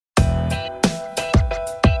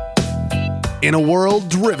In a world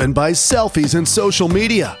driven by selfies and social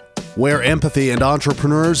media, where empathy and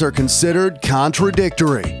entrepreneurs are considered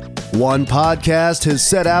contradictory, one podcast has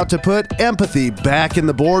set out to put empathy back in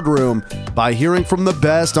the boardroom by hearing from the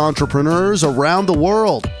best entrepreneurs around the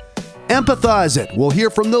world. Empathize It will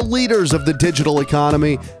hear from the leaders of the digital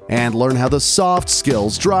economy and learn how the soft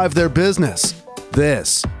skills drive their business.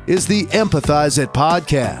 This is the Empathize It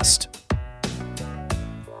podcast.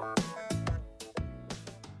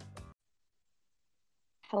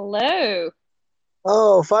 Hello.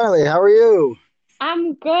 Oh, finally. How are you?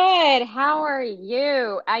 I'm good. How are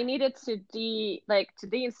you? I needed to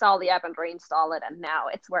deinstall the app and reinstall it, and now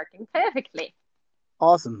it's working perfectly.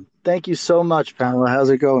 Awesome. Thank you so much, Pamela. How's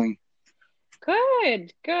it going?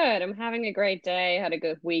 Good, good. I'm having a great day. Had a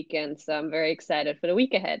good weekend, so I'm very excited for the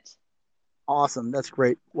week ahead. Awesome. That's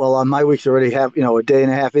great. Well, my week's already a day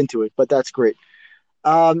and a half into it, but that's great.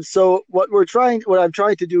 So what I'm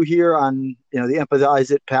trying to do here on, the Empathize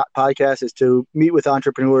It podcast is to meet with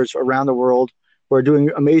entrepreneurs around the world who are doing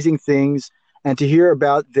amazing things and to hear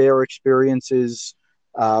about their experiences,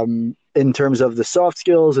 in terms of the soft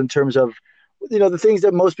skills, in terms of, the things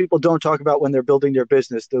that most people don't talk about when they're building their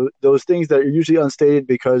business, those things that are usually unstated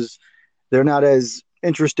because they're not as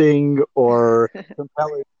interesting or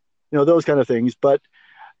compelling, those kind of things. But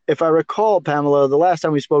if I recall, Pamela, the last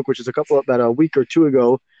time we spoke, which is about a week or two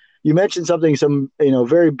ago, you mentioned some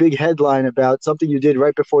very big headline about something you did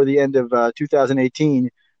right before the end of 2018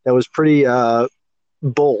 that was pretty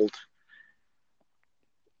bold.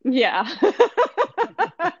 Yeah.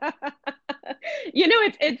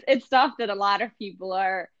 It's stuff that a lot of people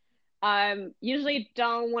are usually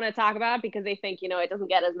don't want to talk about because they think, it doesn't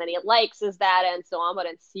get as many likes as that and so on, but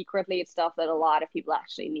secretly it's stuff that a lot of people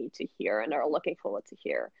actually need to hear and are looking forward to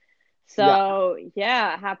hear. So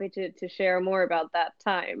yeah, happy to share more about that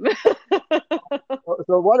time.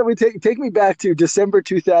 So why don't we take me back to December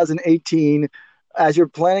 2018 as you're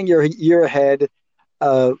planning your year ahead.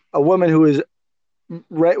 A woman who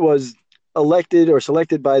was elected or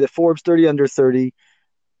selected by the Forbes 30 under 30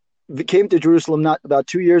 came to Jerusalem not about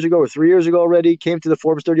 2 years ago or 3 years ago already, came to the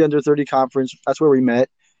Forbes 30 under 30 conference. That's where we met.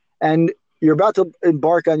 And you're about to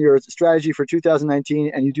embark on your strategy for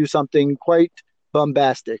 2019 and you do something quite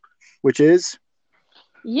bombastic, which is?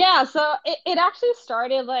 Yeah, so it actually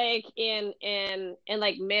started in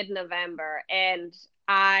mid-November, and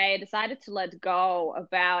I decided to let go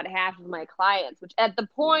about half of my clients, which at the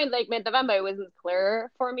point mid-November it wasn't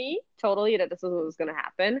clear for me totally that this was what was going to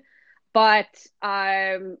happen. But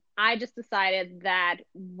I just decided that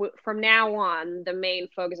from now on, the main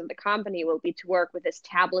focus of the company will be to work with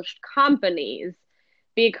established companies,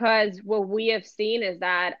 because what we have seen is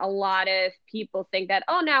that a lot of people think that,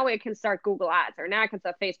 oh, now I can start Google ads or now I can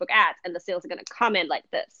start Facebook ads and the sales are going to come in like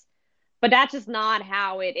this. But that's just not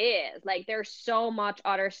how it is. There's so much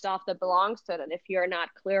other stuff that belongs to it. And if you're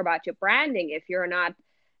not clear about your branding, if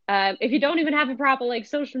you don't even have a proper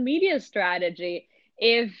social media strategy,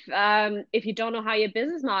 if you don't know how your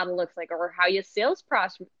business model looks like or how your sales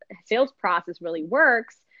process really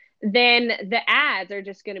works, then the ads are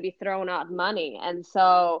just going to be throwing out money. And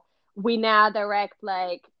so we now direct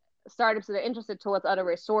startups that are interested towards other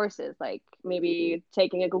resources, like maybe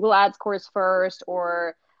taking a Google Ads course first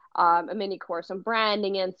or a mini course on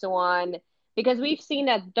branding and so on, because we've seen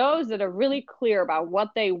that those that are really clear about what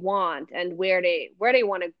they want and where they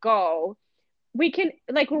want to go, we can,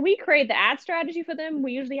 when we create the ad strategy for them,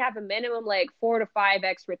 we usually have a minimum 4 to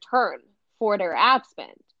 5x return for their ad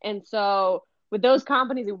spend. And so with those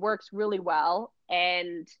companies, it works really well.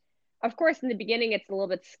 And of course, in the beginning, it's a little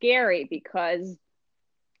bit scary because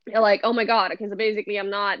you're like, oh my God, okay, so basically I'm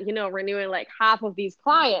not, renewing half of these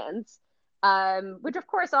clients, which of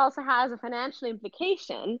course also has a financial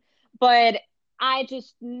implication. But I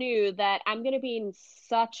just knew that I'm going to be in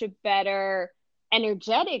such a better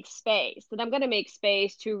energetic space that I'm going to make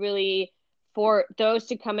space to really, for those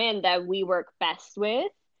to come in that we work best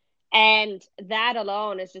with. And that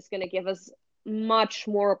alone is just going to give us much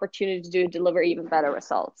more opportunity to deliver even better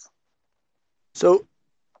results. So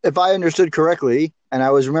if I understood correctly, and I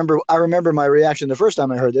remember my reaction the first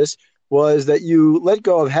time I heard this, was that you let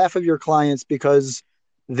go of half of your clients because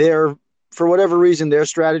for whatever reason, their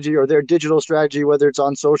strategy or their digital strategy, whether it's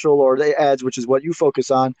on social or the ads, which is what you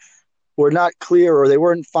focus on, were not clear or they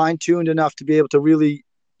weren't fine-tuned enough to be able to really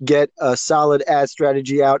get a solid ad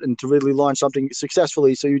strategy out and to really launch something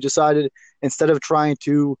successfully. So you decided, instead of trying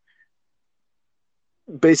to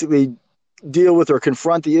basically deal with or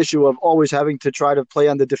confront the issue of always having to try to play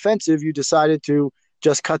on the defensive, you decided to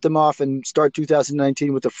just cut them off and start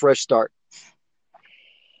 2019 with a fresh start.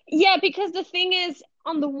 Yeah, because the thing is,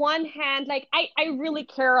 on the one hand, like I really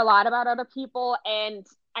care a lot about other people, and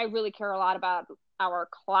I really care a lot about our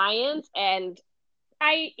clients, and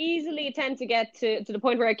I easily tend to get to the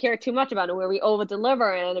point where I care too much about it, where we over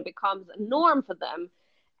deliver and it becomes a norm for them.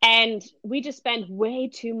 And we just spend way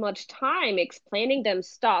too much time explaining them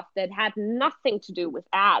stuff that had nothing to do with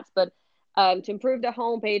ads, but to improve the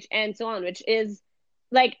homepage and so on, which is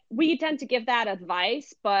like we tend to give that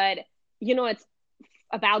advice, but it's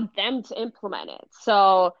about them to implement it.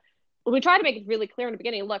 So we try to make it really clear in the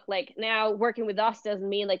beginning. Look, like now working with us doesn't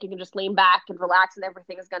mean like you can just lean back and relax and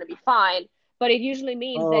everything is going to be fine. But it usually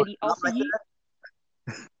means Oh, that it's you not also like you. that.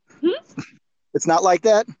 Hmm? It's not like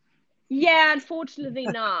that. Yeah, unfortunately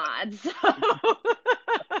not. So,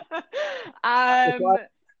 The um,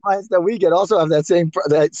 clients that we get also have that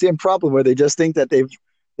same problem where they just think that they've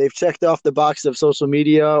checked off the box of social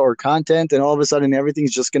media or content, and all of a sudden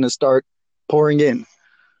everything's just going to start pouring in.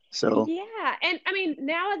 So yeah, and I mean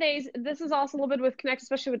nowadays this is also a little bit with Connect,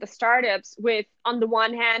 especially with the startups. With on the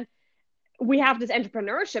one hand, we have this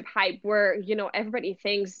entrepreneurship hype where everybody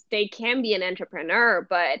thinks they can be an entrepreneur,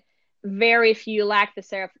 but very few lack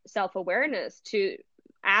the self-awareness to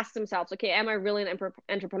ask themselves, okay, am I really an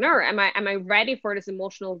entrepreneur? Am I ready for this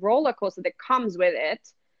emotional roller coaster that comes with it?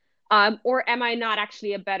 Or am I not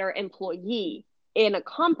actually a better employee in a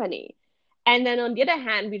company? And then on the other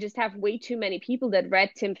hand, we just have way too many people that read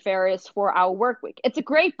Tim Ferriss 4 Hour Work Week. It's a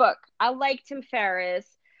great book. I like Tim Ferriss,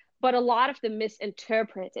 but a lot of them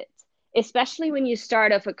misinterpret it. Especially when you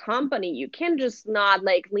start off a company, you can just not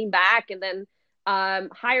like lean back and then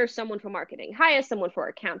hire someone for marketing, hire someone for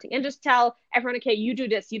accounting, and just tell everyone, okay, you do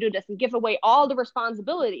this, and give away all the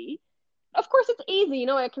responsibility. Of course it's easy,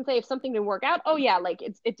 I can say if something didn't work out, oh yeah, like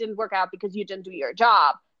it didn't work out because you didn't do your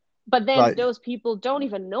job. But then right, those people don't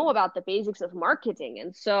even know about the basics of marketing.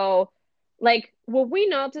 And so like what we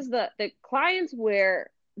notice, the clients where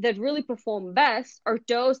that really perform best are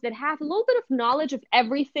those that have a little bit of knowledge of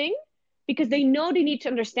everything because they know they need to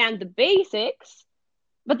understand the basics.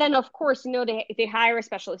 But then of course, they hire a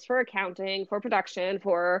specialist for accounting, for production,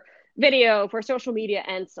 for video, for social media,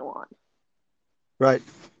 and so on. right.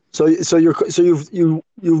 So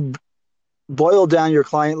you've boiled down your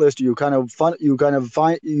client list. You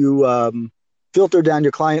filter down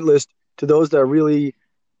your client list to those that are really,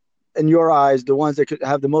 in your eyes, the ones that could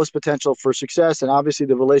have the most potential for success, and obviously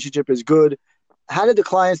the relationship is good. How did the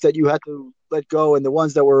clients that you had to let go and the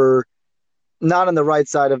ones that were not on the right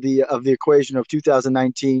side of the equation of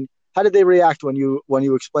 2019, how did they react when you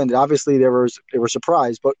explained it? Obviously they were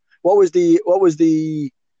surprised, but what was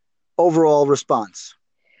the overall response?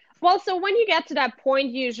 Well, so when you get to that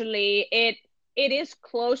point, usually it is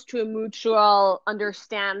close to a mutual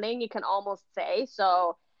understanding, you can almost say.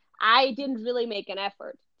 So I didn't really make an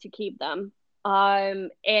effort to keep them.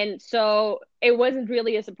 And so it wasn't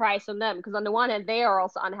really a surprise from them because on the one hand, they are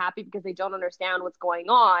also unhappy because they don't understand what's going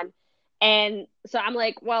on. And so I'm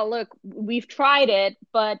like, well, look, we've tried it,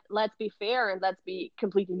 but let's be fair and let's be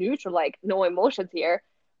completely neutral, like no emotions here.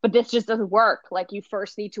 But this just doesn't work. Like you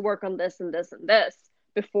first need to work on this and this and this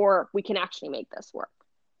before we can actually make this work.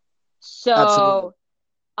 Absolutely. So,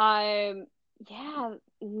 um, yeah,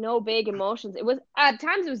 no big emotions. It was at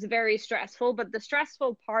times it was very stressful, but the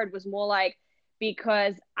stressful part was more like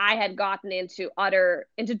because I had gotten into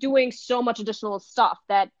doing so much additional stuff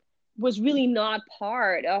that was really not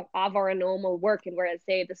part of our normal work. And where I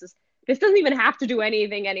say this doesn't even have to do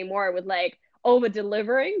anything anymore with like over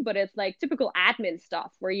delivering, but it's like typical admin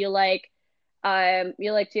stuff where you're like to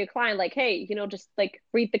your client like, hey, just like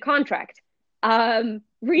read the contract,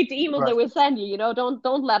 read the email Right. that we send you.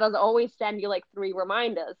 Don't let us always send you like three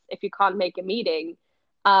reminders if you can't make a meeting.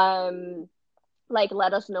 um like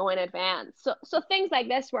let us know in advance. So things like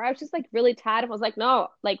this where I was just like really tired. I was like, no,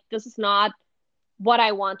 like this is not what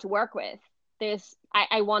I want to work with.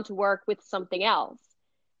 I want to work with something else.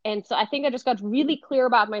 And so I think I just got really clear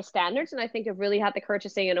about my standards, and I think I really had the courage to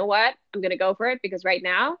say, you know what, I'm gonna go for it because right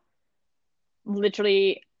now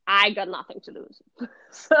literally I got nothing to lose.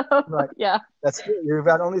 So Right. yeah. That's good. You've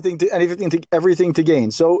got everything to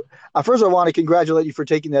gain. So, first, I want to congratulate you for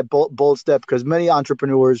taking that bold step because many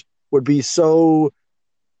entrepreneurs would be so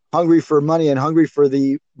hungry for money and hungry for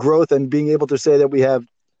the growth and being able to say that we have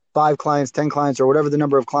 5 clients, 10 clients, or whatever the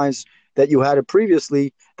number of clients that you had it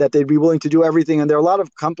previously, that they'd be willing to do everything. And there are a lot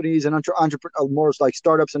of companies and more like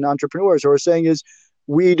startups and entrepreneurs who are saying is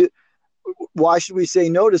we'd why should we say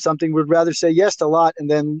no to something? We'd rather say yes to a lot, and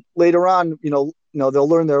then later on, they'll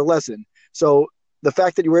learn their lesson. So the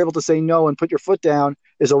fact that you were able to say no and put your foot down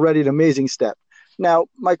is already an amazing step. Now,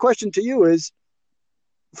 my question to you is,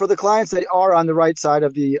 for the clients that are on the right side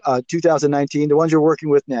of the 2019, the ones you're working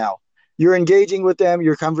with now, you're engaging with them,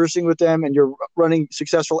 you're conversing with them, and you're running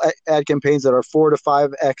successful ad campaigns that are 4 to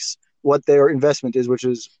 5x what their investment is, which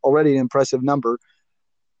is already an impressive number.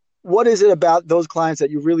 What is it about those clients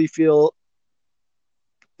that you really feel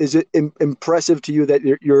is it impressive to you that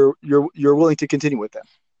you're willing to continue with them?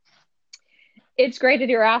 It's great that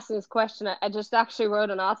you're asking this question. I just actually wrote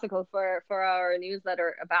an article for our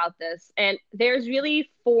newsletter about this, and there's really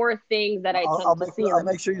 4 things that I tend to see. I'll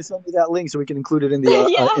make sure you send me that link so we can include it in the.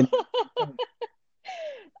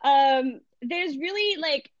 There's really,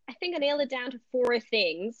 like, I think I nailed it down to 4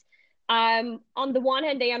 things. On the one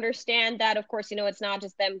hand, they understand that, of course, it's not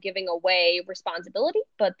just them giving away responsibility,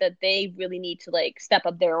 but that they really need to like step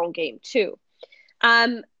up their own game too.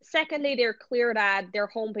 Secondly, they're clear that their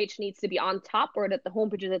homepage needs to be on top, or that the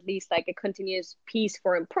homepage is at least like a continuous piece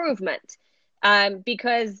for improvement.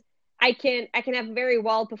 Because I can have very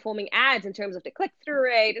well performing ads in terms of the click-through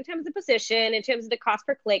rate, in terms of the position, in terms of the cost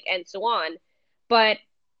per click, and so on. But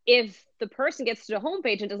if the person gets to the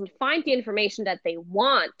homepage and doesn't find the information that they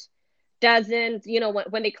want, doesn't,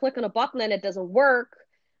 when they click on a button and it doesn't work,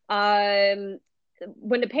 when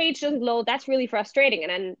the page doesn't load, that's really frustrating.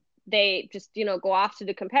 And then they just, go off to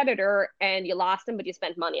the competitor and you lost them, but you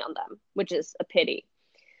spent money on them, which is a pity.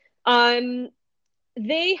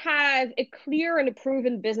 They have a clear and a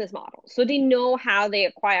proven business model. So they know how they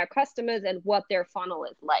acquire customers and what their funnel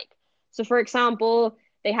is like. So for example,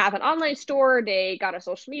 they have an online store, they got a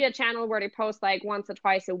social media channel where they post like once or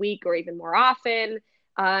twice a week or even more often.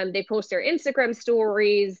 They post their Instagram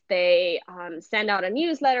stories, they send out a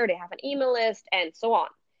newsletter, they have an email list, and so on.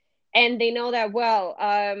 And they know that, well,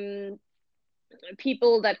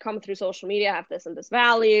 people that come through social media have this and this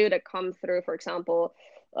value, that come through, for example,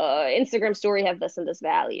 Instagram story have this and this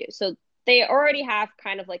value. So they already have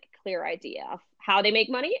kind of like a clear idea of how they make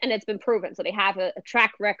money, and it's been proven. So they have a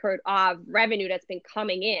track record of revenue that's been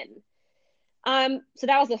coming in. So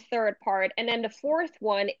that was the third part. And then the fourth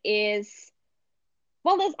one is,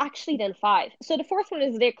 well, there's actually then 5. So the fourth one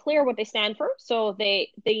is they're clear what they stand for. So they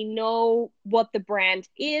know what the brand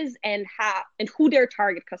is and how and who their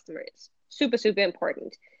target customer is. Super, super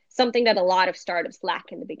important. Something that a lot of startups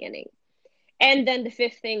lack in the beginning. And then the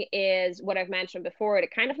 5th thing is what I've mentioned before, the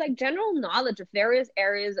kind of like general knowledge of various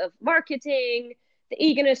areas of marketing, the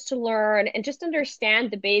eagerness to learn, and just understand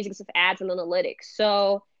the basics of ads and analytics.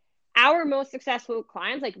 So our most successful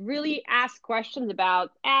clients like really ask questions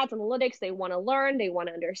about ads analytics. They want to learn, they want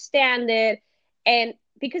to understand it. And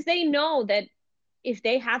because they know that if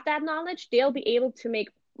they have that knowledge, they'll be able to make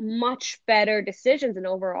much better decisions and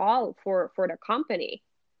overall for their company.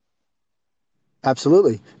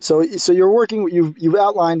 Absolutely. So you're working, you've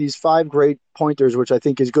outlined these 5 great pointers, which I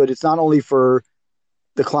think is good. It's not only for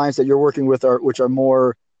the clients that you're working with which are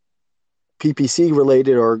more PPC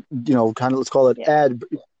related, or, kind of, let's call it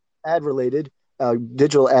ad related,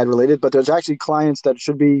 digital ad related, but there's actually clients that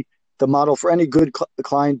should be the model for any good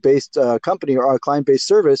client-based company or a client-based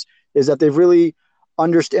service, is that they really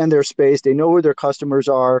understand their space. They know who their customers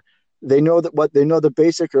are. They know the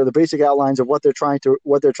basic outlines of what they're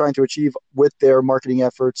trying to achieve with their marketing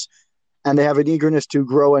efforts, and they have an eagerness to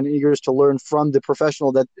grow and eagerness to learn from the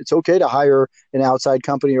professional, that it's okay to hire an outside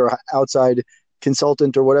company or outside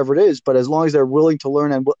consultant or whatever it is, but as long as they're willing to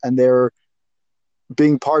learn and they're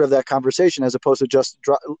being part of that conversation, as opposed to just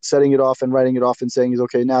setting it off and writing it off and saying,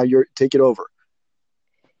 okay, now take it over.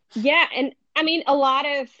 Yeah. And I mean, a lot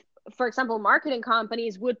of, for example, marketing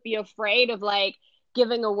companies would be afraid of like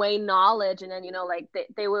giving away knowledge. And then, like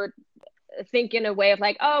they would think in a way of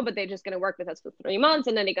like, oh, but they're just going to work with us for 3 months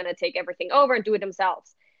and then they're going to take everything over and do it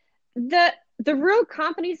themselves. The real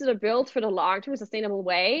companies that are built for the long-term sustainable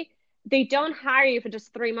way, they don't hire you for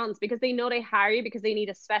just 3 months, because they know they hire you because they need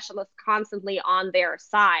a specialist constantly on their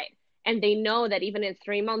side. And they know that even in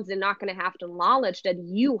 3 months, they're not going to have the knowledge that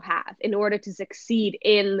you have in order to succeed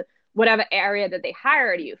in whatever area that they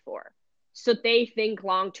hired you for. So they think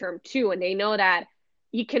long-term too. And they know that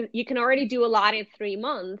you can already do a lot in 3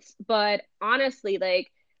 months, but honestly,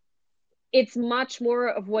 like, it's much more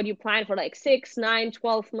of what you plan for like 6, 9,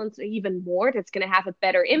 12 months or even more that's going to have a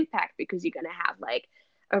better impact, because you're going to have like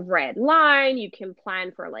a red line. You can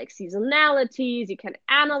plan for like seasonalities. You can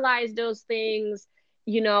analyze those things.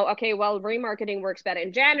 Okay, well, remarketing works better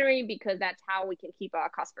in January because that's how we can keep our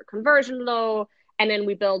cost per conversion low. And then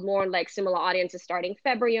we build more like similar audiences starting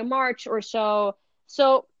February or March or so.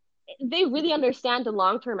 So they really understand the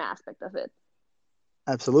long-term aspect of it.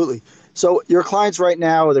 Absolutely. So your clients right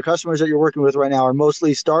now, or the customers that you're working with right now, are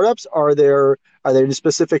mostly startups? Are they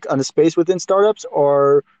specific on a space within startups,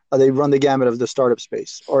 or are they run the gamut of the startup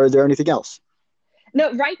space, or is there anything else?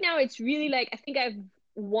 No, right now it's really like, I think I've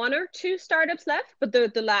one or two startups left, but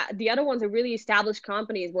the other ones are really established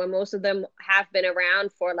companies where most of them have been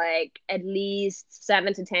around for like at least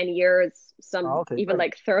 7 to 10 years, Oh, some okay, even great.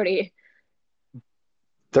 like 30.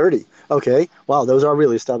 30. Okay. Wow, those are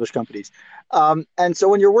really established companies. And so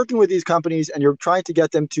when you're working with these companies and you're trying to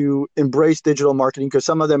get them to embrace digital marketing, because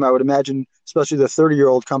some of them, I would imagine, especially the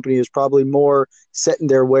 30-year-old company, is probably more set in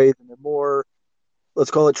their ways and they're more,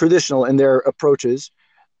 let's call it traditional in their approaches.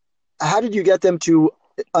 How did you get them to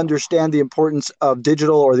understand the importance of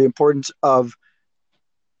digital or the importance of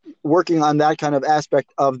working on that kind of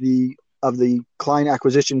aspect of the client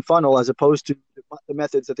acquisition funnel as opposed to the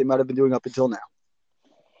methods that they might have been doing up until now?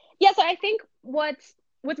 Yeah, so I think what's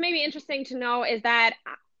maybe interesting to know is that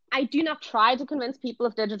I do not try to convince people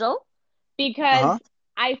of digital because Uh-huh.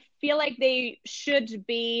 I feel like they should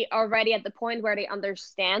be already at the point where they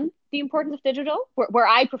understand the importance of digital, where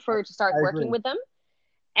I prefer to start I working agree. with them.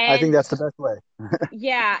 I think And that's the best way.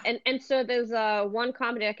 yeah, and so there's one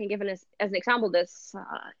company I can give as an example.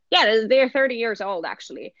 Yeah, they're 30 years old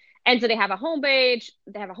actually, and so they have a homepage,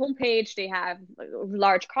 they have a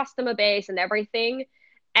large customer base and everything.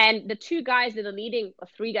 And the three guys that are leading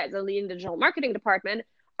the digital marketing department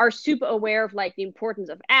are super aware of like the importance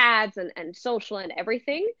of ads and social and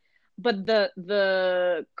everything. But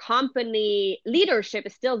the company leadership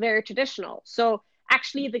is still very traditional. So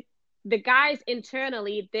actually the guys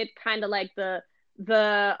internally did kind of like the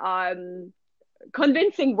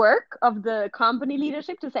convincing work of the company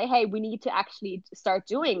leadership to say, hey, we need to actually start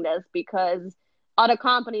doing this because other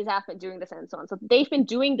companies have been doing this and so on. So they've been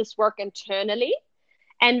doing this work internally.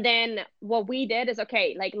 And then what we did is,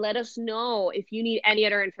 okay, like let us know if you need any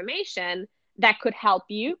other information that could help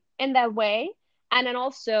you in that way. And then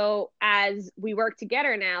also, as we work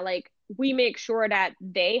together now, like we make sure that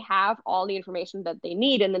they have all the information that they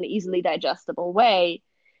need in an easily digestible way.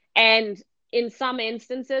 And in some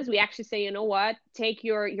instances, we actually say, you know what, take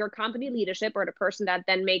your company leadership or the person that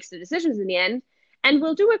then makes the decisions in the end, and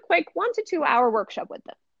we'll do a quick 1 to 2 hour workshop with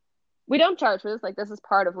them. We don't charge for this, like this is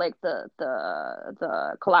part of like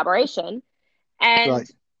the collaboration. And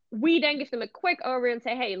Right. we then give them a quick overview and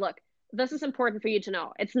say, hey, look, this is important for you to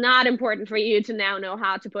know. It's not important for you to now know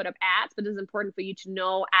how to put up ads, but it's important for you to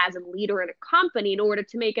know as a leader in a company in order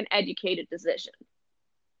to make an educated decision.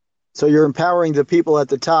 So you're empowering the people at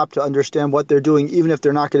the top to understand what they're doing, even if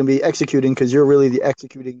they're not going to be executing, because you're really the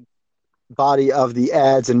executing body of the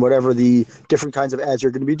ads and whatever the different kinds of ads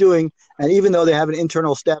you're going to be doing. And even though they have an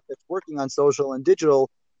internal staff that's working on social and digital,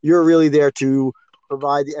 you're really there to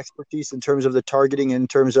provide the expertise in terms of the targeting, in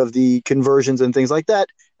terms of the conversions and things like that.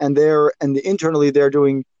 Internally they're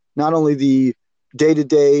doing not only the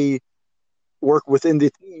day-to-day work within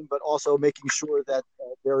the team, but also making sure that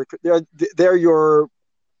they're your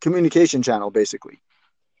communication channel, basically.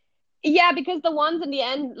 Yeah, because the ones in the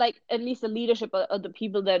end, like at least the leadership of the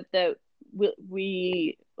people that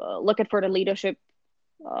we look at for the leadership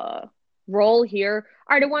uh, role here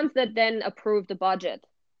are the ones that then approve the budget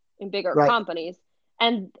in bigger Right. companies,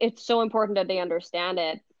 and it's so important that they understand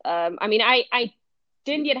it. I mean, I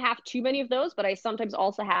didn't yet have too many of those, but I sometimes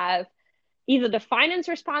also have either the finance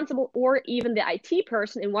responsible or even the IT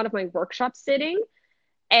person in one of my workshops sitting,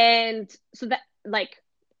 and so that like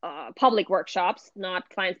public workshops, not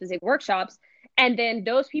client specific workshops. And then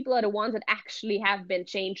those people are the ones that actually have been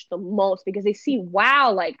changed the most because they see,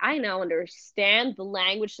 wow, like I now understand the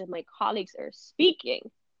language that my colleagues are speaking.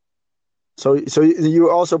 So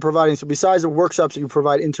you're also providing. So besides the workshops that you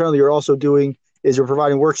provide internally, you're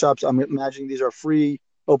providing workshops. I'm imagining these are free,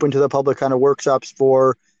 open to the public kind of workshops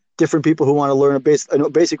for different people who want to learn a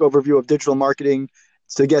basic overview of digital marketing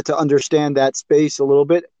to get to understand that space a little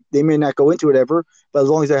bit. They may not go into it ever, but as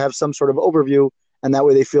long as they have some sort of overview, and that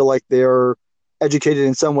way they feel like they're educated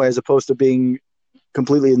in some way as opposed to being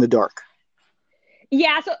completely in the dark.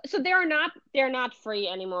 Yeah, so they're not free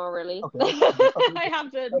anymore, really. Okay. Okay. I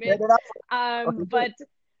have to Okay. admit. They're not. Okay. Um, Good.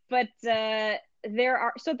 but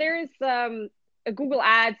there is a Google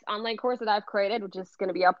Ads online course that I've created, which is going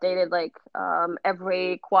to be updated like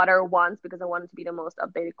every quarter once because I want it to be the most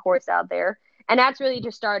updated course out there. And that's really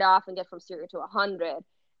to start off and get from 0 to 100.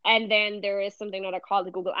 And then there is something that I call the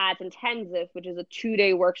Google Ads Intensive, which is a 2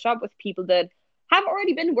 day workshop with people that have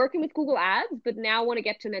already been working with Google Ads, but now want to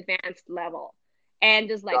get to an advanced level. And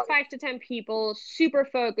there's like Got it. 5 to 10 people, super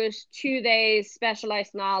focused, 2 days,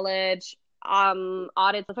 specialized knowledge,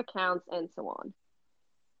 audits of accounts, and so on.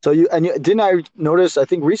 So didn't I notice? I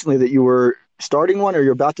think recently that you were starting one, or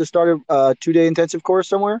you're about to start a 2 day intensive course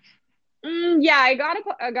somewhere. Yeah, I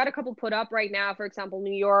got a couple put up right now. For example,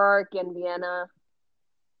 New York and Vienna.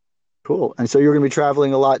 Cool. And so you're going to be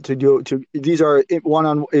traveling a lot to do to these are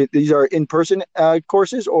in-person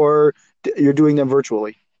courses, or you're doing them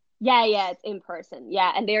virtually? Yeah, it's in person.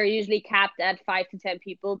 Yeah, and they're usually capped at 5 to 10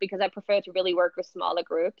 people because I prefer to really work with smaller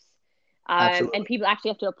groups. And Absolutely. people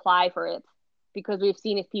actually have to apply for it because we've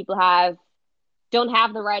seen if people have don't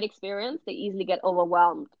have the right experience, they easily get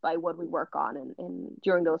overwhelmed by what we work on in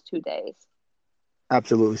during those 2 days.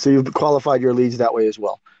 Absolutely. So you've qualified your leads that way as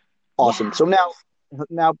well. Awesome. Yeah. So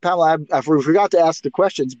now, Pamela, I forgot to ask the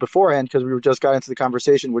questions beforehand because we just got into the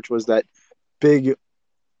conversation, which was that big,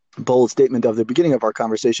 bold statement of the beginning of our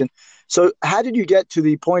conversation. So, how did you get to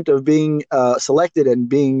the point of being selected and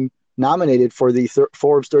being nominated for the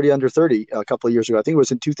Forbes 30 Under 30 a couple of years ago? I think it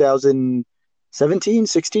was in 2017,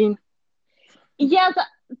 16. Yes,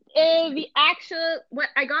 the actual when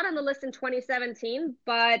I got on the list in 2017,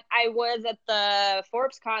 but I was at the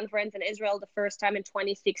Forbes conference in Israel the first time in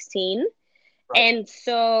 2016. Right. And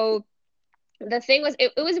so the thing was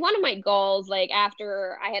it was one of my goals like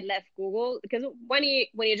after I had left Google because when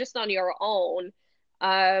you're just on your own,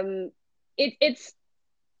 um it's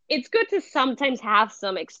good to sometimes have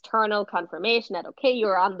some external confirmation that okay,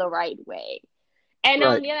 you're on the right way. And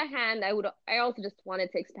on Right. the other hand, I also just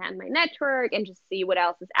wanted to expand my network and just see what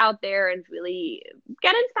else is out there and really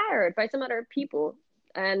get inspired by some other people.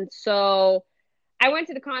 And so I went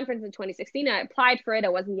to the conference in 2016. I applied for it. I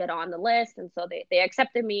wasn't yet on the list. And so they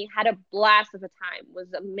accepted me, had a blast of a time, it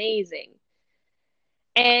was amazing.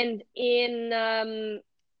 And and then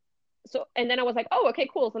I was like, oh, okay,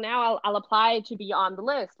 cool. So now I'll apply to be on the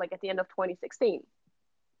list like at the end of 2016.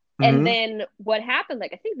 And Hmm. then what happened,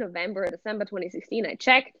 like I think November, December 2016, I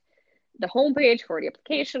checked the homepage for the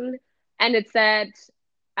application and it said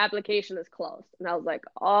application is closed. And I was like,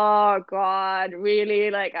 oh God,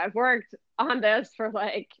 really? Like I've worked on this for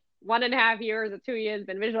like 1.5 years or 2 years,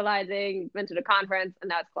 been visualizing, been to the conference, and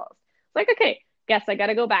now it's closed. It's like, okay, guess I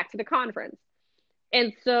gotta go back to the conference.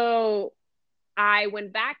 And so I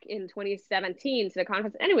went back in 2017 to the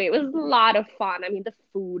conference. Anyway, it was a lot of fun. I mean, the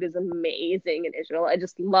food is amazing in Israel. I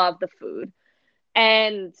just love the food.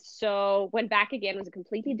 And so went back again. It was a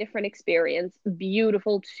completely different experience.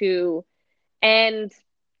 Beautiful too. And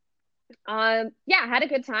yeah, had a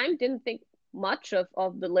good time. Didn't think much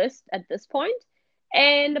of the list at this point.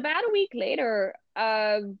 And about a week later,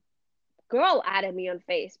 a girl added me on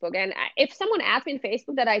Facebook. And if someone adds me on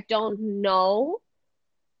Facebook that I don't know,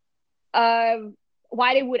 uh,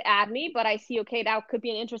 why they would add me, but I see, okay, that could be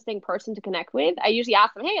an interesting person to connect with. I usually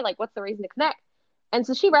ask them, hey, like, what's the reason to connect? And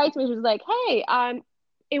so she writes me, she's like, hey,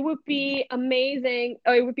 it would be amazing,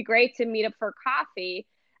 or it would be great to meet up for coffee.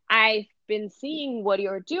 I've been seeing what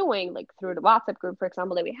you're doing, like through the WhatsApp group, for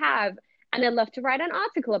example, that we have, and I'd love to write an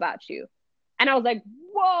article about you. And I was like,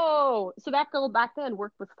 whoa. So that girl back then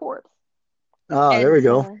worked with Forbes. Ah, there And we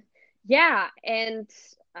go. yeah, and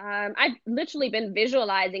I've literally been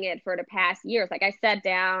visualizing it for the past years. Like I sat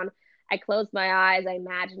down, I closed my eyes, I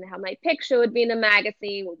imagined how my picture would be in a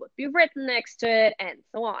magazine, what would be written next to it, and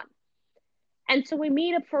so on. And so we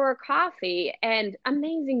meet up for a coffee, and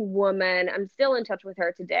amazing woman. I'm still in touch with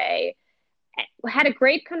her today. We had a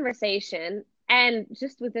great conversation, and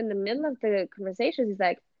just within the middle of the conversation, he's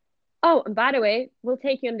like, "Oh, and by the way, we'll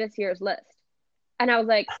take you on this year's list." And I was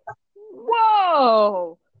like,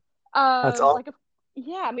 "Whoa!" That's all. Like,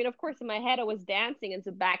 yeah, I mean, of course, in my head, I was dancing. And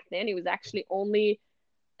so back then, it was actually only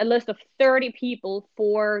a list of 30 people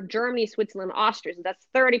for Germany, Switzerland, Austria. So that's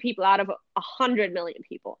 30 people out of 100 million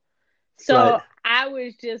people. Right. So I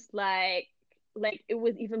was just like it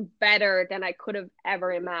was even better than I could have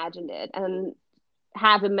ever imagined it, and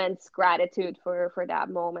have immense gratitude for that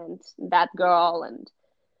moment, that girl, and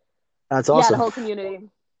That's yeah, the awesome. whole community.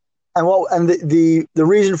 And the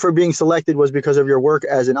reason for being selected was because of your work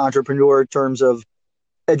as an entrepreneur in terms of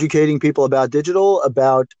educating people about digital,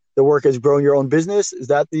 about the work as growing your own business.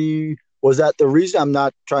 Was that the reason? I'm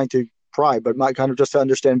not trying to pry, but my kind of just to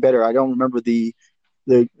understand better. I don't remember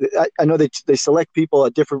I know they select people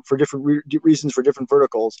at different for different reasons for different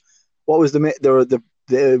verticals. What was the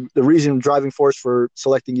reason driving force for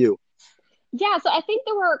selecting you? Yeah, so I think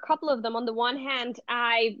there were a couple of them. On the one hand,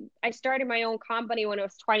 I started my own company when I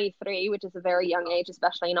was 23, which is a very young age,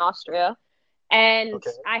 especially in Austria. And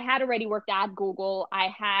Okay. I had already worked at Google. I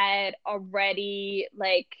had already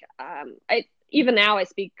like I even now I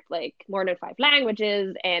speak like more than 5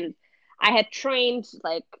 languages, and I had trained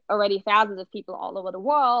like already thousands of people all over the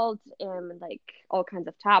world in like all kinds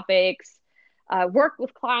of topics. Worked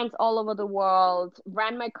with clients all over the world,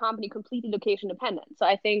 ran my company completely location dependent. So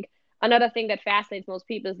I think another thing that fascinates most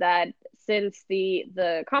people is that since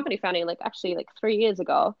the company founding, like actually like 3 years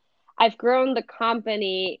ago, I've grown the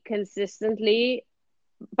company consistently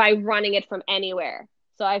by running it from anywhere.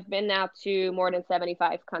 So I've been now to more than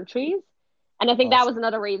 75 countries. And I think that was Awesome.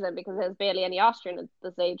 another reason because there's barely any Austrian at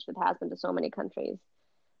this age that has been to so many countries.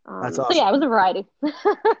 That's So yeah, awesome. it was a variety.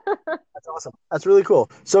 That's awesome. That's really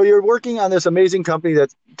cool. So you're working on this amazing company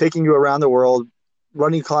that's taking you around the world,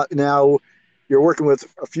 now. You're working with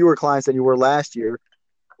fewer clients than you were last year.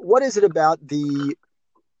 What is it about the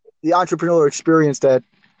entrepreneurial experience that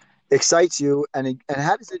excites you, and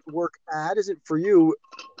how does it work? How does it for you?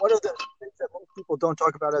 What are the things that most people don't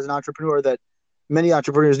talk about as an entrepreneur that many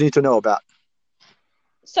entrepreneurs need to know about?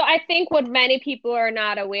 So I think what many people are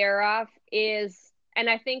not aware of is, and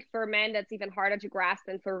I think for men that's even harder to grasp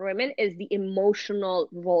than for women, is the emotional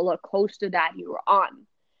roller coaster that you're on.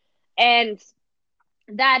 And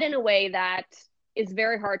that in a way that is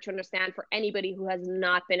very hard to understand for anybody who has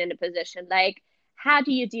not been in a position. Like, how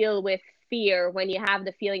do you deal with fear when you have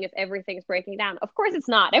the feeling of everything's breaking down? Of course, it's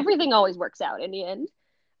not. Everything always works out in the end.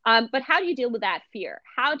 But how do you deal with that fear?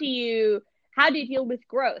 How do you deal with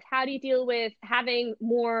growth? How do you deal with having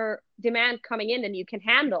more demand coming in than you can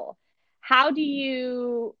handle? How do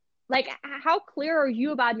you like how clear are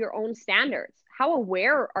you about your own standards? How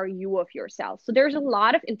aware are you of yourself? So there's a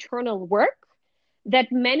lot of internal work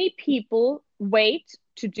that many people wait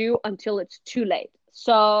to do until it's too late.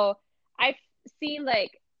 So I've seen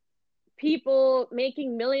like people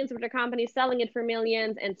making millions with their company, selling it for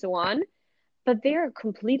millions and so on, but they're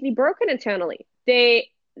completely broken internally.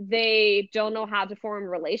 They don't know how to form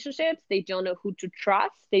relationships. They don't know who to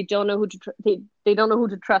trust. They don't know who to they don't know who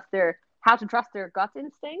to trust their how to trust their gut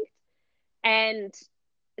instinct. And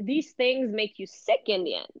these things make you sick in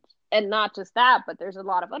the end. And not just that, but there's a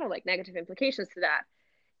lot of other like negative implications to that.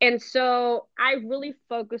 And so I really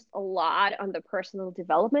focused a lot on the personal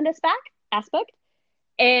development aspect.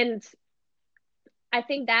 And I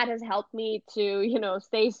think that has helped me to,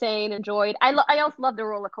 stay sane, enjoy it. I also love the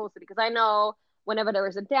roller coaster because I know whenever there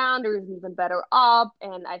is a down, there is an even better up.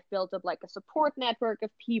 And I've built up like a support network of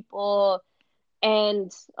people. And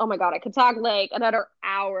oh my God, I could talk like another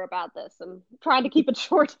hour about this. I'm trying to keep it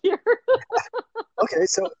short here. Okay,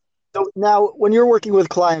 so now when you're working with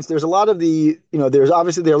clients, there's a lot of there's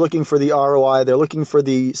obviously they're looking for the ROI, they're looking for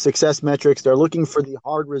the success metrics, they're looking for the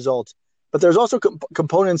hard results. But there's also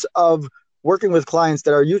components of working with clients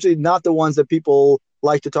that are usually not the ones that people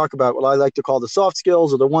like to talk about, what I like to call the soft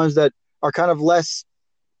skills, or the ones that are kind of less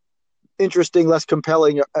interesting, less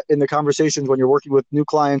compelling in the conversations when you're working with new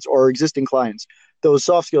clients or existing clients. Those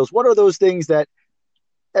soft skills. What are those things that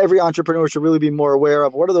every entrepreneur should really be more aware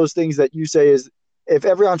of? What are those things that you say is if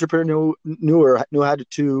every entrepreneur knew how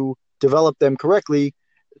to develop them correctly,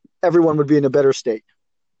 everyone would be in a better state?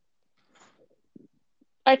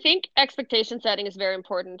 I think expectation setting is very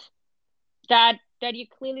important. That you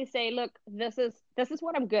clearly say, look, this is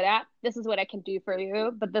what I'm good at. This is what I can do for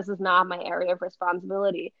you, but this is not my area of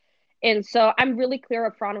responsibility. And so I'm really clear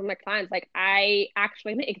up front with my clients. Like I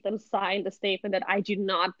actually make them sign the statement that I do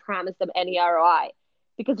not promise them any ROI.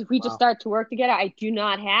 Because if we just Wow. start to work together, I do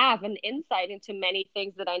not have an insight into many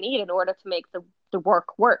things that I need in order to make the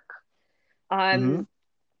work work. Mm-hmm. Um,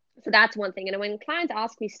 so that's one thing. And when clients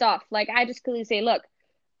ask me stuff, like I just clearly say, look,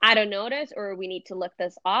 I don't know this, or we need to look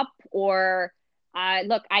this up, or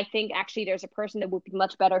look, I think actually there's a person that would be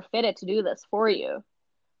much better fitted to do this for you.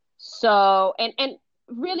 So, and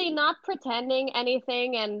really not pretending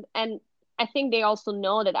anything, and I think they also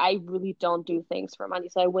know that I really don't do things for money.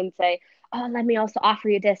 So I wouldn't say, oh, let me also offer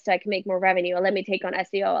you this so I can make more revenue, or let me take on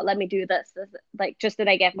SEO, or let me do this, like just that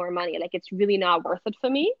I get more money. Like it's really not worth it for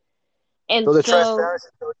me. And So so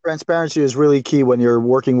the transparency is really key when you're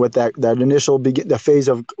working with that initial the phase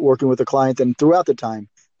of working with the client, and throughout the time,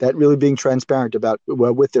 that really being transparent about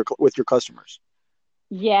with your customers.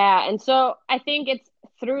 yeah, and so I think it's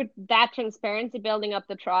through that transparency building up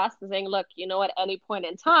the trust and saying, look, at any point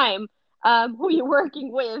in time, who you're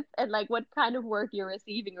working with and like what kind of work you're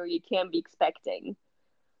receiving or you can be expecting.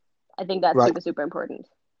 I think that's Right. super, super important.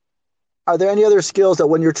 Are there any other skills that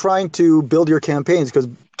when you're trying to build your campaigns, because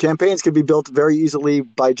campaigns can be built very easily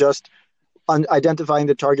by just identifying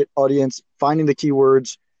the target audience, finding the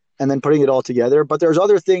keywords, and then putting it all together. But there's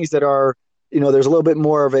other things that are, there's a little bit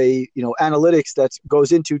more of a, analytics that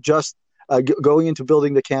goes into just going into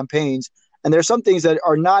building the campaigns. And there's some things that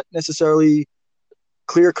are not necessarily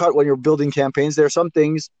clear cut when you're building campaigns. There are some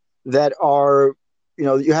things that are,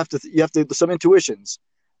 you have to some intuitions.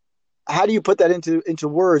 How do you put that into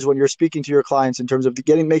words when you're speaking to your clients in terms of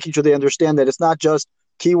making sure they understand that it's not just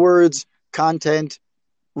keywords, content,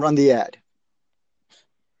 run the ad?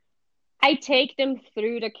 I take them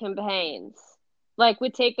through the campaigns. like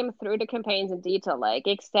we take them through the campaigns in detail, like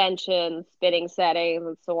extensions, bidding settings,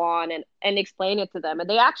 and so on, and explain it to them. And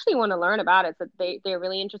they actually want to learn about it. So they're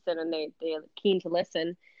really interested and they're keen to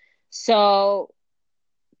listen. So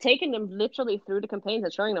taking them literally through the campaigns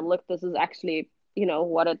and showing them, look, this is actually,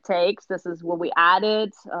 what it takes. This is what we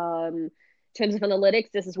added. In terms of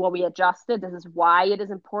analytics, this is what we adjusted. This is why it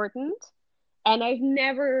is important. And I've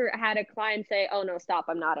never had a client say, oh no, stop,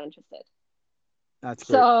 I'm not interested. That's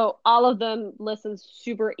great. So all of them listen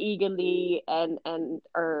super eagerly and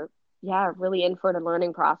are, really in for the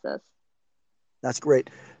learning process. That's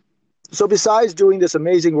great. So besides doing this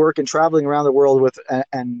amazing work and traveling around the world with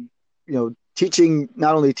and teaching,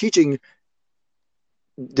 not only teaching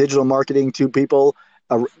digital marketing to people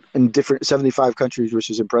in different 75 countries,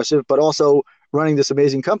 which is impressive, but also running this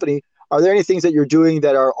amazing company, are there any things that you're doing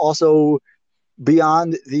that are also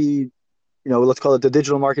beyond the, let's call it the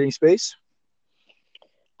digital marketing space?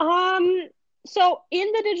 So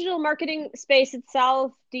in the digital marketing space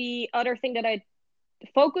itself, the other thing that I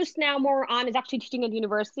focus now more on is actually teaching at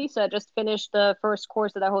university. So I just finished the first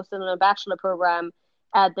course that I hosted in a bachelor program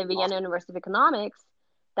at the Vienna University of Economics.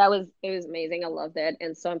 It was amazing. I loved it.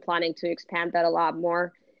 And so I'm planning to expand that a lot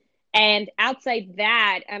more. And outside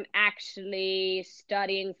that, I'm actually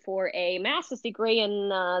studying for a master's degree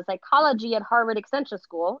in psychology at Harvard Extension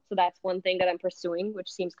School. So that's one thing that I'm pursuing,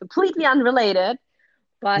 which seems completely unrelated.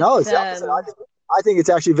 But no, it's opposite. I think it's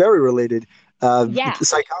actually very related.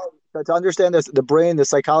 Psychology, to understand the brain, the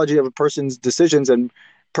psychology of a person's decisions and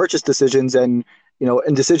purchase decisions, and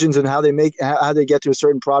and decisions and how they get to a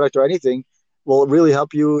certain product or anything, will really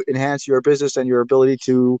help you enhance your business and your ability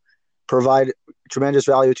to provide tremendous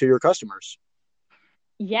value to your customers.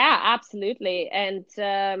 Yeah, absolutely. And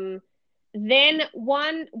then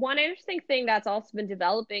one interesting thing that's also been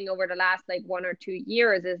developing over the last 1 or 2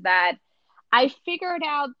 years is that I figured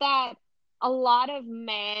out that a lot of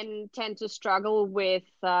men tend to struggle with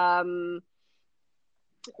how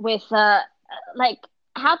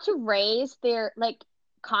to raise their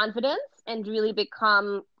confidence and really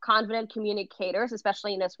become confident communicators,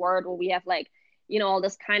 especially in this world where we have all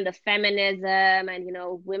this kind of feminism and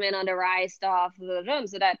women on the rise stuff,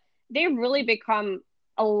 so that they really become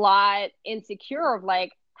a lot insecure of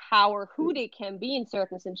how or who they can be in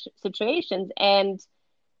certain situations. And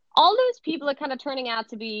all those people are kind of turning out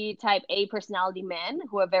to be type A personality men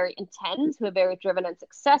who are very intense, who are very driven and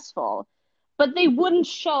successful, but they wouldn't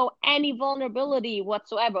show any vulnerability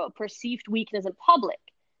whatsoever, perceived weakness in public.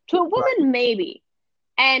 To a woman, right, maybe.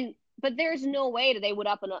 But there's no way that they would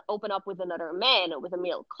open up with another man or with a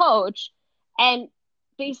male coach. And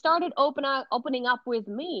they started opening up with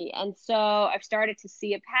me. And so I've started to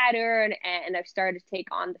see a pattern, and I've started to take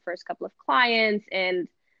on the first couple of clients, and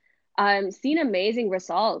seen amazing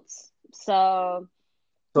results. So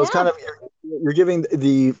it's kind of, you're giving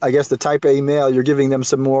the type A male, you're giving them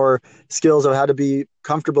some more skills of how to be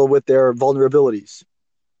comfortable with their vulnerabilities.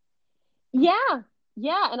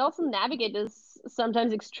 Yeah, and also navigate this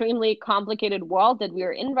sometimes extremely complicated world that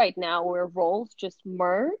we're in right now, where roles just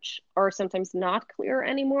merge or sometimes not clear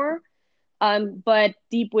anymore. But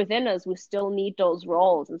deep within us, we still need those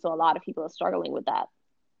roles. And so a lot of people are struggling with that.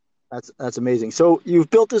 That's amazing. So you've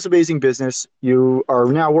built this amazing business. You are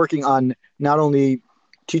now working on not only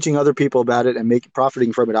teaching other people about it and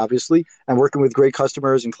profiting from it, obviously, and working with great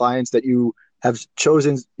customers and clients that you have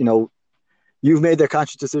chosen. You've made that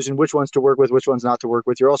conscious decision which ones to work with, which ones not to work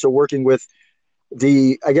with. You're also working with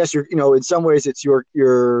in some ways it's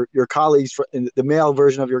your colleagues in the male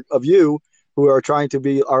version of you who are trying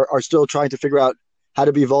to are still trying to figure out how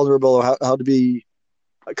to be vulnerable or how to be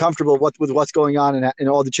comfortable with what's going on in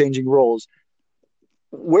all the changing roles.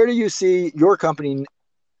 Where do you see your company,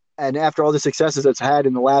 and after all the successes it's had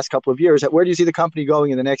in the last couple of years, where do you see the company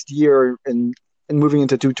going in the next year and moving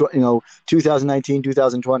into 2019,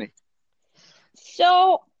 2020?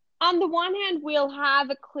 So on the one hand, we'll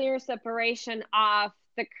have a clear separation of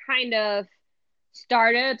the kind of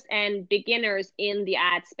startups and beginners in the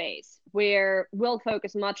ad space, where we'll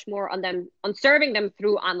focus much more on serving them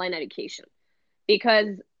through online education.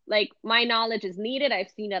 Because my knowledge is needed. I've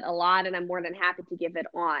seen it a lot, and I'm more than happy to give it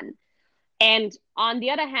on. And on the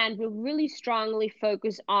other hand, we'll really strongly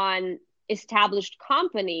focus on established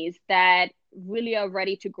companies that really are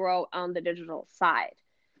ready to grow on the digital side.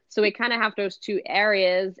 So we kind of have those two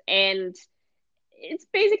areas, and it's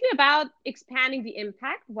basically about expanding the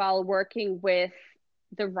impact while working with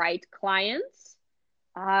the right clients,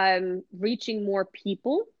 reaching more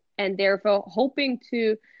people, and therefore hoping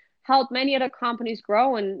to help many other companies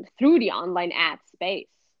grow and through the online ad space.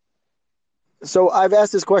 So I've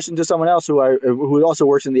asked this question to someone else who also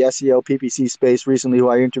works in the SEO PPC space recently, who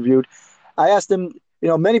I interviewed. I asked him,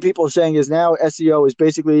 many people are saying is now SEO is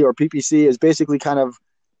basically, or PPC is basically kind of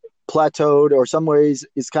plateaued, or some ways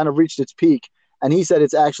it's kind of reached its peak. And he said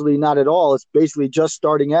it's actually not at all. It's basically just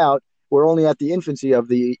starting out. We're only at the infancy of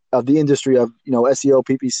the industry of SEO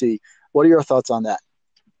PPC. What are your thoughts on that?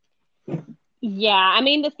 Yeah, I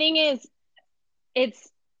mean, the thing is, it's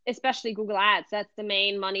especially Google Ads. That's the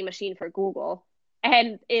main money machine for Google.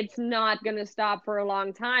 And it's not going to stop for a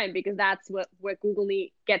long time because that's what Google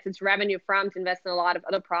gets its revenue from to invest in a lot of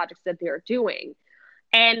other projects that they're doing.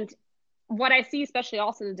 And what I see, especially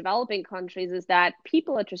also in the developing countries, is that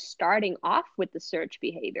people are just starting off with the search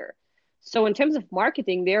behavior. So in terms of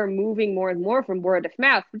marketing, they're moving more and more from word of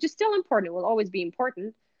mouth, which is still important. It will always be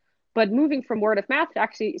important. But moving from word of mouth to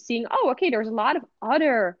actually seeing, oh, okay, there's a lot of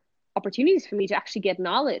other opportunities for me to actually get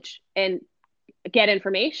knowledge and get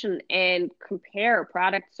information and compare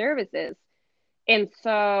product services. And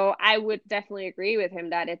so I would definitely agree with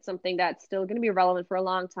him that it's something that's still going to be relevant for a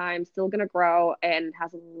long time, still going to grow, and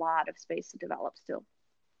has a lot of space to develop still.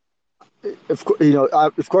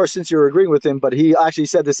 Of course, since you're agreeing with him, but he actually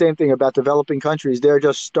said the same thing about developing countries. They're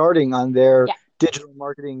just starting on their digital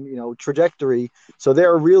marketing, trajectory. So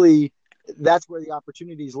that's where the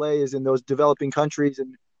opportunities lay, is in those developing countries.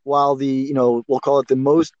 And while we'll call it the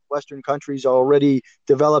most Western countries are already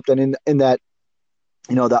developed and in that,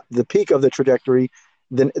 the peak of the trajectory,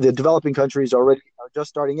 then the developing countries already are just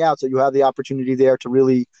starting out. So you have the opportunity there to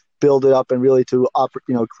really build it up and really to,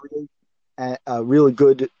 create really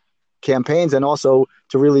good campaigns, and also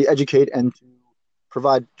to really educate and to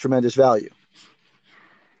provide tremendous value.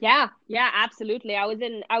 Yeah, absolutely. I was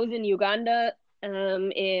in Uganda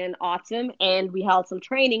in autumn, and we held some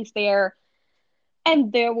trainings there,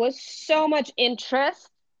 and there was so much interest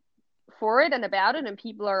for it and about it, and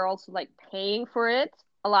people are also like paying for it.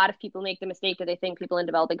 A lot of people make the mistake that they think people in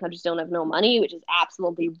developing countries don't have no money, which is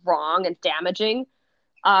absolutely wrong and damaging.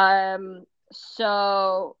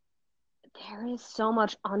 So there is so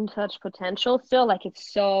much untouched potential still. Like,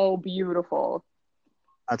 it's so beautiful.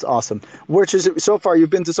 That's awesome. Which is, so far, you've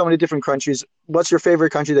been to so many different countries. What's your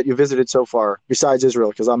favorite country that you visited so far, besides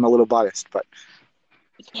Israel? Because I'm a little biased, but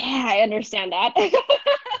yeah, I understand that.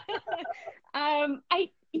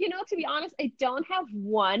 To be honest, I don't have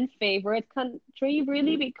one favorite country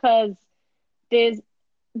really, because there's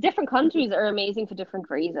different countries are amazing for different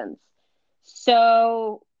reasons.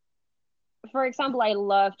 So, for example, I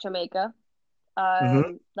love Jamaica.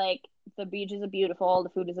 Like, the beaches are beautiful, the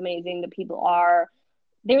food is amazing, the people are.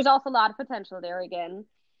 There's also a lot of potential there again.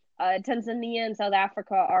 Tanzania and South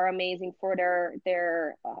Africa are amazing for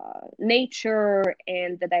their nature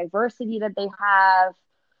and the diversity that they have.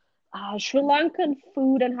 Sri Lankan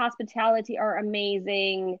food and hospitality are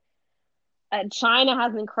amazing. China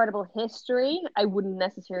has an incredible history. I wouldn't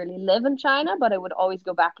necessarily live in China, but I would always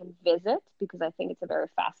go back and visit because I think it's a very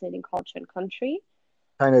fascinating culture and country.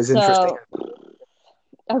 China is interesting.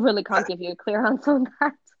 I really can't give you a clear answer on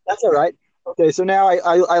that. That's all right. Okay, so now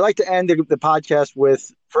I like to end the podcast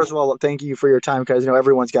with, first of all, thank you for your time, because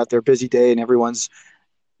everyone's got their busy day and everyone's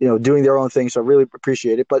doing their own thing, so I really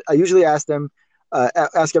appreciate it. But I usually ask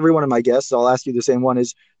every one of my guests, I'll ask you the same one,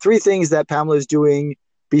 is 3 things that Pamela is doing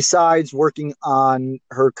besides working on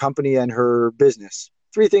her company and her business.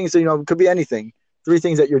 3 things, could be anything. 3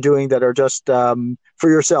 things that you're doing that are just for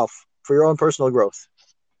yourself, for your own personal growth.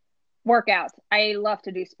 Workout. I love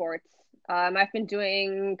to do sports. I've been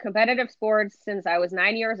doing competitive sports since I was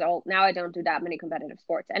 9 years old. Now I don't do that many competitive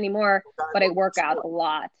sports anymore, but I work out a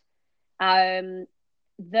lot.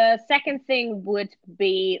 The second thing would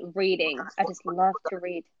be reading. I just love to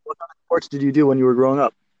read. What kind of sports did you do when you were growing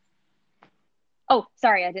up? Oh,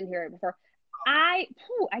 sorry, I didn't hear it before. I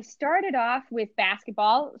started off with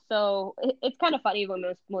basketball, so it's kind of funny when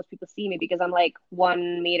most people see me because I'm like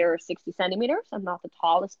 1 meter 60 centimeters. I'm not the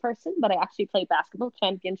tallest person, but I actually played basketball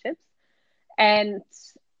championships, and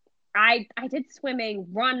I did swimming,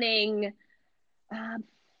 running.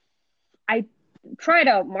 I tried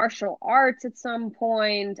out martial arts at some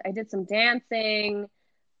point. I did some dancing,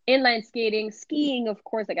 inline skating, skiing, of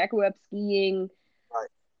course. Like, I grew up skiing.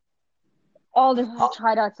 I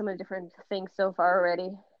tried out some of the different things so far already.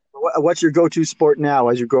 What's your go-to sport now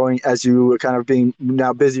as you kind of being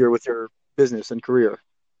now busier with your business and career?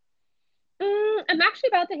 I'm actually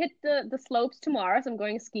about to hit the slopes tomorrow, so I'm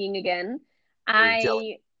going skiing again. I've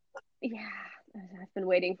been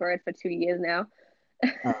waiting for it for 2 years now.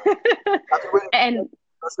 And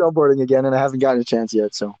snowboarding again, and I haven't gotten a chance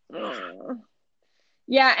yet. So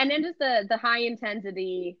yeah, and then just the high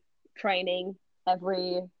intensity training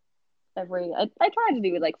every I try to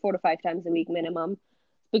do it like 4 to 5 times a week minimum,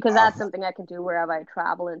 because that's something I can do wherever I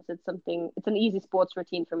travel, and it's an easy sports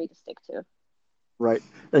routine for me to stick to. Right.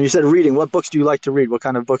 And you said reading. What books do you like to read? What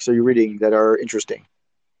kind of books are you reading that are interesting?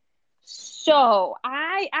 So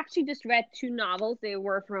I actually just read 2 novels. They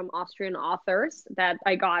were from Austrian authors that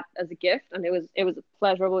I got as a gift, and it was a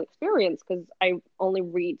pleasurable experience because I only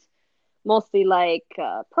read mostly like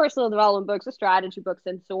personal development books or strategy books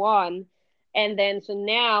and so on. And then so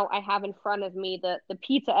now I have in front of me the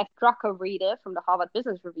Peter F. Drucker reader from the Harvard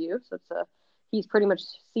Business Review. So he's pretty much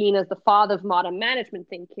seen as the father of modern management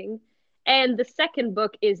thinking. And the second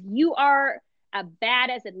book is You Are a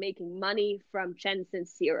Badass at Making Money from Jen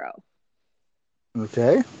Sincero.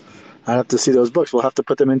 Okay. I have to see those books. We'll have to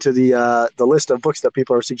put them into the list of books that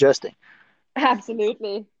people are suggesting.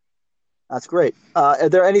 Absolutely. That's great. Are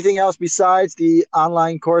there anything else besides the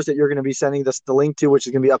online course that you're going to be sending us the link to, which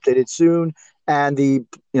is going to be updated soon, and the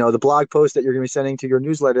blog post that you're going to be sending to your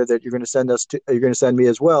newsletter that you're going to you're going to send me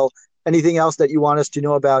as well? Anything else that you want us to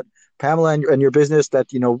know about Pamela and your business that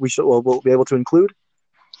we'll be able to include?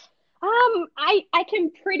 I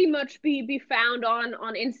can pretty much be found on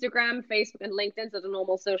Instagram, Facebook, and LinkedIn, so the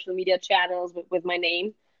normal social media channels with my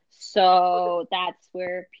name. So that's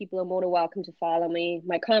where people are more than welcome to follow me.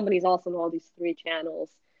 My company's also on all these 3 channels.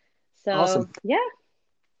 So awesome. Yeah.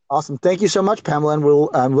 Awesome. Thank you so much, Pamela. And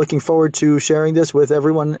I'm looking forward to sharing this with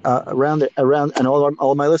everyone around and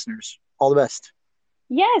all of my listeners. All the best.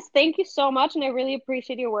 Yes, thank you so much. And I really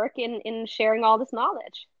appreciate your work in sharing all this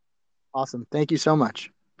knowledge. Awesome. Thank you so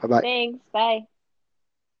much. Bye-bye. Thanks. Bye.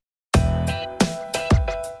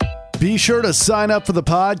 Be sure to sign up for the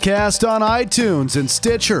podcast on iTunes and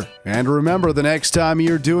Stitcher. And remember, the next time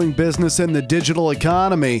you're doing business in the digital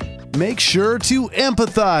economy, make sure to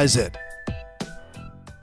empathize it.